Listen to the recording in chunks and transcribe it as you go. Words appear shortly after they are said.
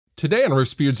Today on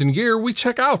Riffs, Beards, and Gear, we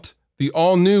check out the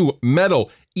all-new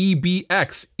Metal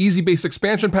EBX EZBass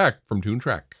expansion pack from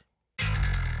Toontrack.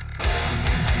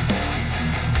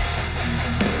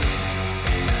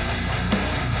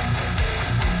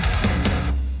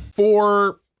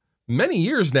 For many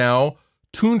years now,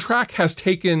 Toontrack has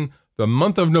taken the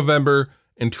month of November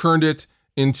and turned it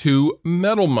into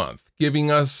Metal Month,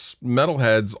 giving us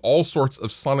metalheads all sorts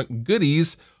of sonic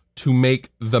goodies to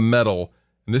make the metal.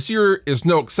 And this year is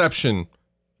no exception.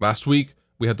 Last week,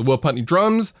 we had the Will Putney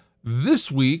drums.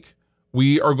 This week,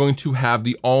 we are going to have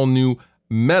the all-new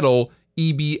Metal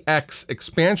EBX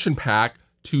expansion pack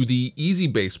to the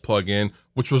EZBass plugin,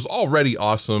 which was already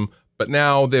awesome, but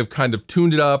now they've kind of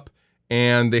tuned it up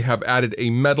and they have added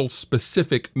a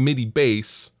metal-specific MIDI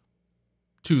bass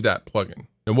to that plugin.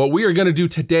 And what we are going to do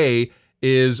today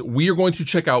is we are going to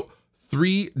check out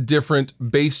 3 different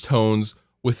bass tones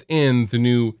within the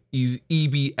new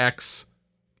EBX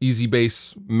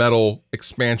EZBass Metal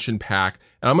expansion pack.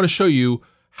 And I'm going to show you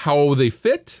how they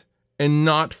fit and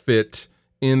not fit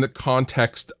in the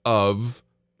context of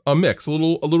a mix, a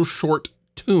little short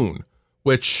tune,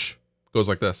 which goes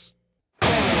like this.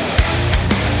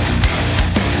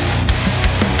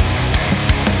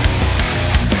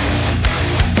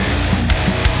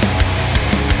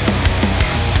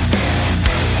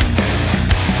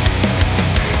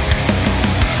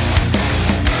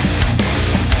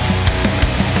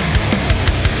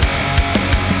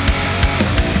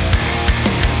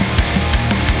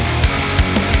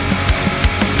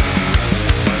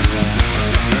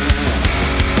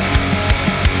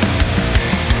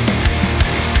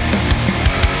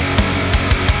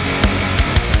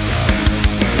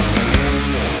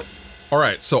 All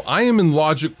right, so I am in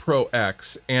Logic Pro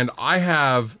X and I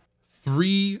have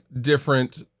 3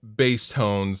 different bass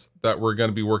tones that we're going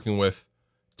to be working with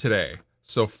today.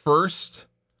 So first,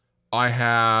 I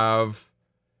have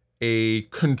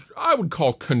I would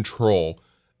call control.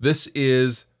 This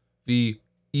is the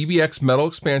EBX Metal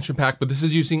expansion pack, but this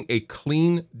is using a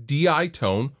clean DI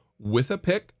tone with a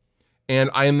pick. And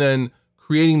I am then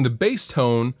creating the bass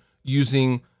tone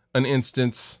using an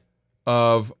instance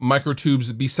of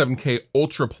Microtube's B7K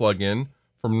Ultra plugin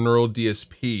from Neural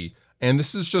DSP. And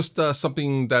this is just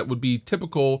something that would be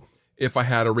typical if I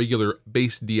had a regular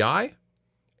bass DI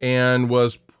and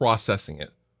was processing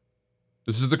it.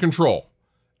 This is the control.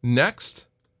 Next,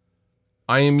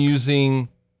 I am using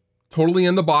totally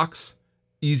in the box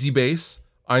EZBass.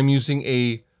 I'm using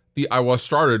I was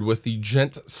started with the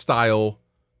Gent style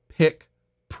pick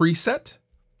preset.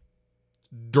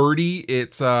 Dirty,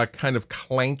 it's kind of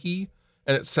clanky,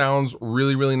 and it sounds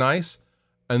really, really nice.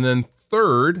 And then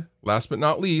third, last but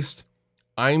not least,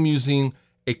 I'm using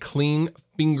a clean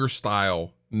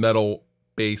fingerstyle metal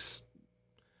bass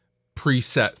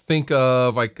preset. Think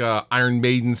of like Iron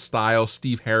Maiden style,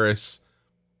 Steve Harris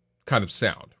kind of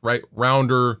sound, right?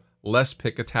 Rounder, less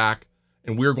pick attack.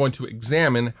 And we're going to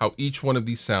examine how each one of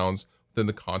these sounds within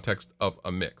the context of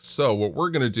a mix. So what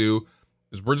we're gonna do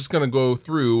is we're just gonna go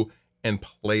through and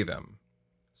play them.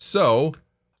 So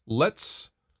let's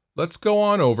go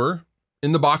on over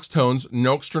in the box tones,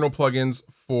 no external plugins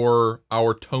for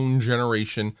our tone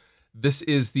generation. This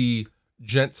is the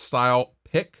Gent style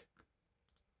pick.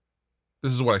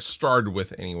 This is what I started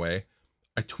with anyway.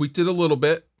 I tweaked it a little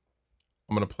bit.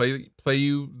 I'm gonna play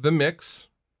you the mix.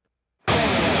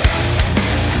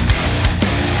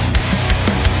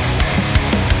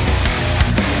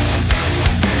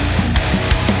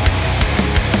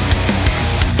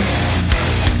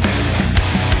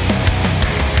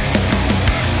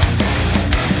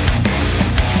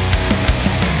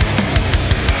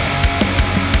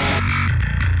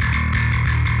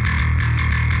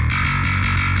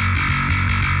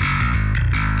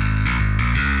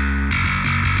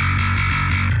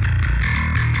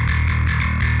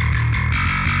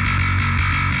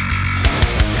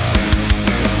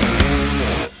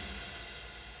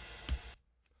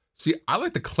 See, I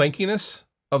like the clankiness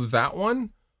of that one.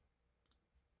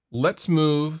 Let's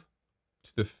move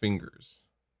to the fingers.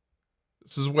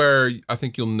 This is where I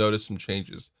think you'll notice some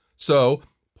changes. So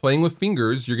playing with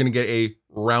fingers, you're gonna get a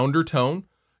rounder tone.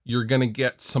 You're gonna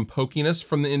get some pokiness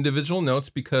from the individual notes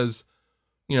because,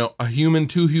 you know,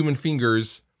 2 human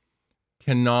fingers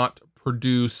cannot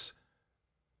produce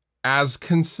as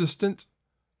consistent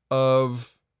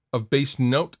of bass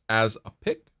note as a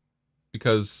pick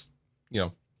because, you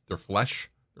know, they're flesh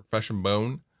and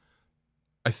bone.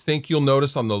 I think you'll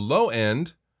notice on the low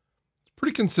end, it's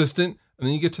pretty consistent. And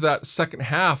then you get to that second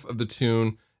half of the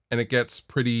tune and it gets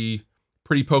pretty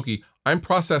pokey. I'm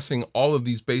processing all of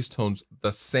these bass tones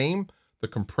the same. The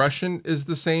compression is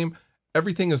the same.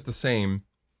 Everything is the same.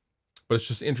 but it's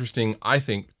just interesting, I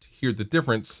think, to hear the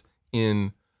difference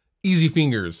in easy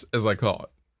fingers, as I call it.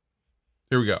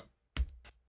 Here we go.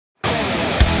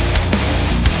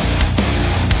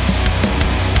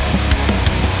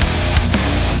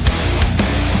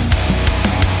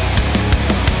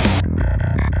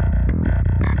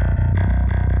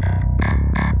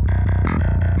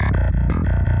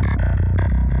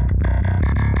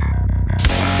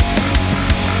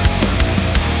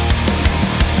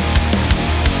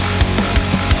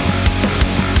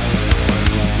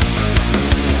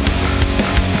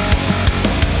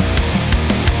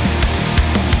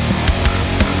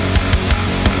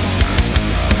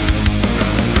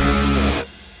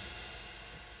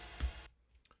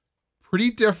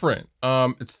 Pretty different.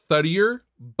 It's thuddier,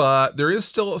 but there is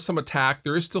still some attack.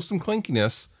 There is still some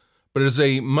clinkiness, but it is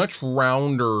a much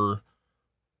rounder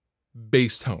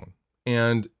bass tone.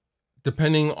 And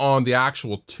depending on the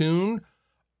actual tune,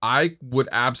 I would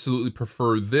absolutely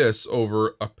prefer this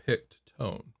over a picked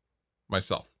tone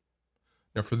myself.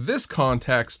 Now for this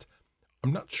context,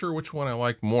 I'm not sure which one I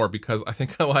like more, because I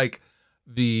think I like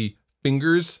the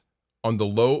fingers on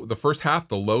the first half,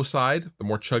 the low side, the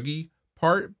more chuggy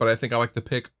part, but I think I like the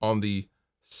pick on the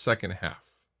second half.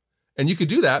 And you could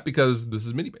do that because this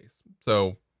is MIDI bass.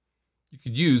 So you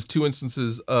could use 2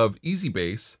 instances of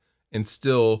EZBass and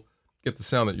still get the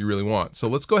sound that you really want. So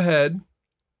let's go ahead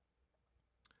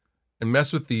and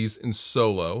mess with these in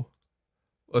solo.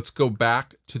 Let's go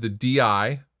back to the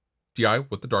DI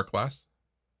with the dark glass.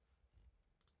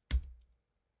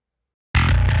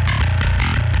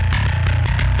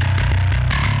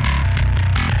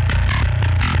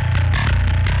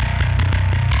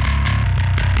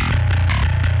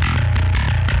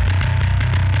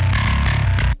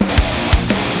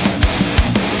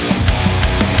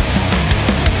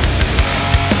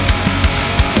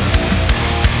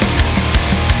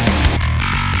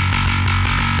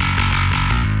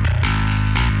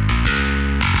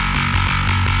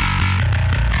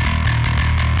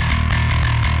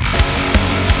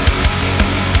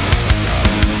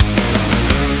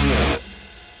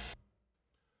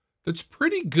 It's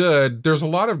pretty good. There's a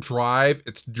lot of drive.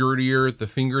 It's dirtier. The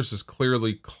fingers is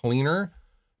clearly cleaner.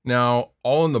 Now,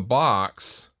 all in the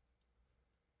box,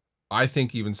 I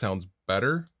think even sounds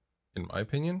better, in my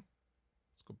opinion.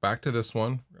 Let's go back to this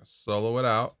one. We're gonna solo it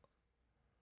out.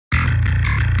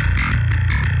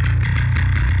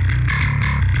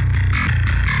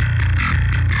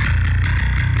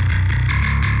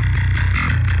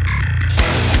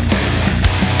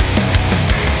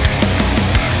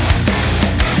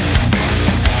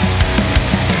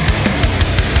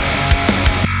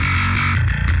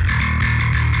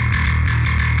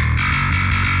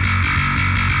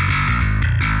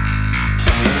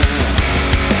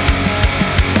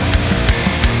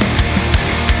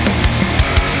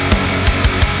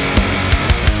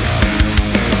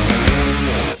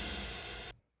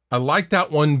 I like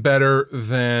that one better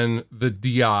than the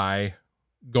DI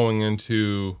going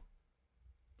into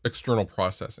external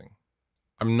processing.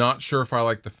 I'm not sure if I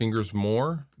like the fingers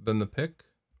more than the pick.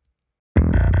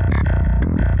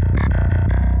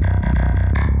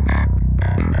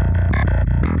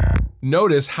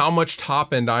 Notice how much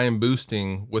top end I am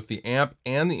boosting with the amp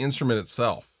and the instrument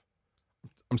itself.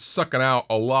 I'm sucking out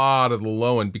a lot of the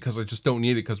low end because I just don't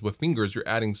need it, because with fingers, you're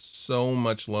adding so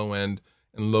much low end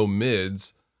and low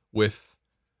mids with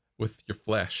your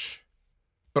flesh.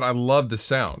 But I love the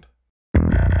sound.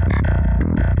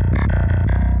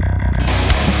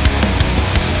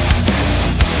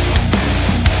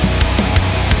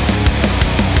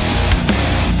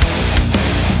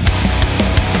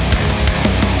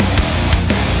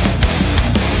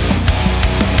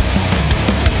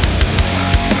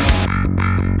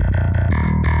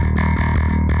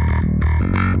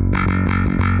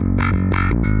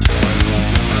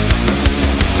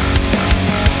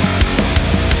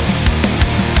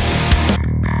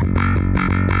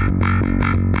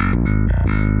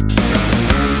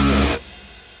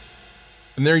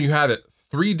 And there you have it,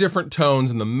 3 different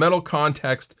tones in the metal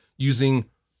context using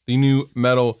the new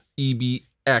Metal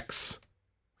EBX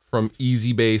from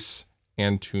EZBass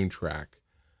and Toontrack.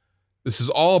 This is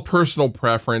all a personal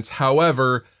preference.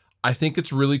 However, I think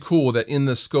it's really cool that in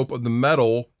the scope of the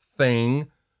metal thing,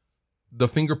 the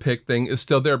finger pick thing is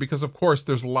still there, because of course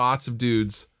there's lots of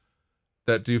dudes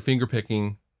that do finger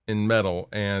picking in metal,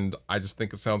 and I just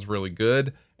think it sounds really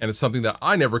good. And it's something that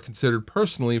I never considered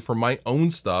personally for my own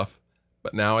stuff,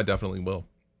 but now I definitely will.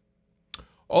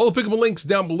 All the pickable links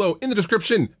down below in the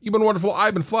description. You've been wonderful.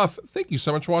 I've been Fluff. Thank you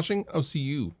so much for watching. I'll see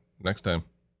you next time.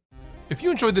 If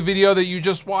you enjoyed the video that you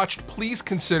just watched, please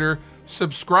consider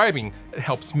subscribing. It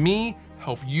helps me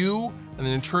help you, and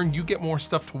then in turn you get more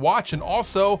stuff to watch. And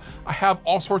also I have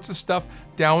all sorts of stuff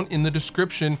down in the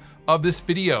description of this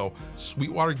video.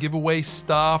 Sweetwater giveaway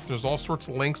stuff, there's all sorts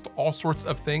of links to all sorts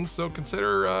of things, so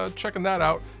consider checking that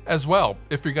out as well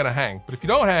if you're gonna hang. But if you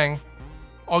don't hang,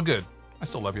 all good, I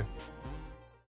still love you.